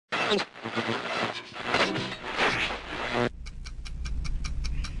Good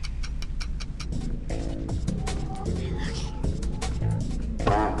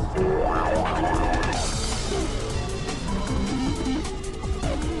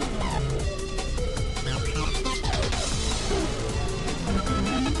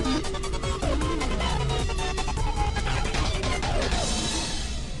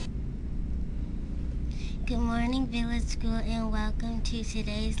morning, Village School, and welcome to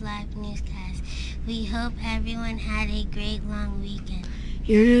today's live newscast. We hope everyone had a great long weekend.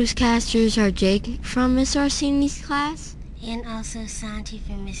 Your newscasters are Jake from Miss Orsini's class And also Santi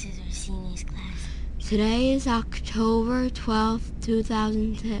from Mrs. Orsini's class. Today is October 12th,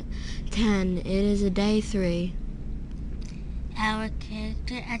 2010. It is a day 3. Our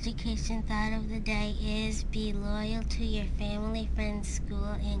character education thought of the day is be loyal to your family, friends,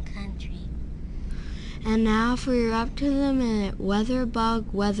 school, and country. And now for your up-to-the-minute weather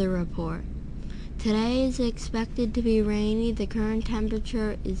report. Today is expected to be rainy. The current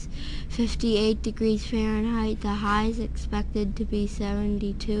temperature is 58 degrees Fahrenheit. The high is expected to be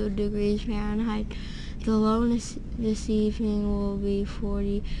 72 degrees Fahrenheit. The low this evening will be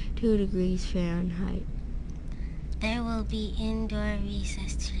 42 degrees Fahrenheit. There will be indoor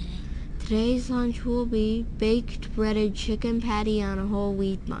recess today. Today's lunch will be baked breaded chicken patty on a whole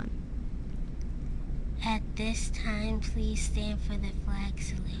wheat bun. At this time, please stand for the flag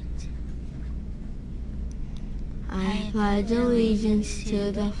salute. I pledge allegiance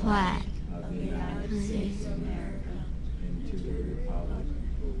to the flag of the United States of America and to the republic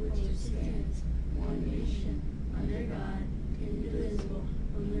for which it stands, one nation, under God, indivisible,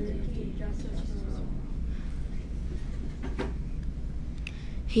 with liberty and justice for all.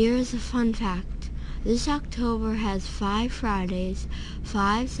 Here is a fun fact. This October has 5 Fridays,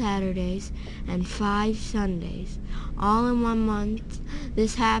 5 Saturdays, and 5 Sundays, all in one month.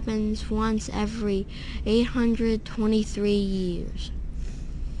 This happens once every 823 years.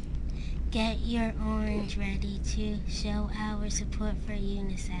 Get your orange ready to show our support for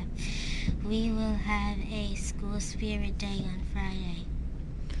UNICEF. We will have a school spirit day on Friday.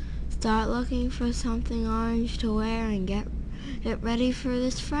 Start looking for something orange to wear and get ready for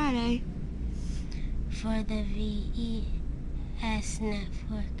this Friday. For the VES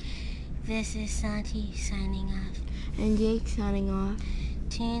network, this is Santi signing off. And Jake signing off.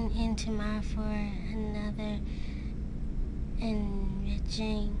 Tune in tomorrow for another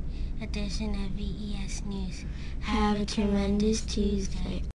enriching edition of VES News. Have a tremendous Tuesday.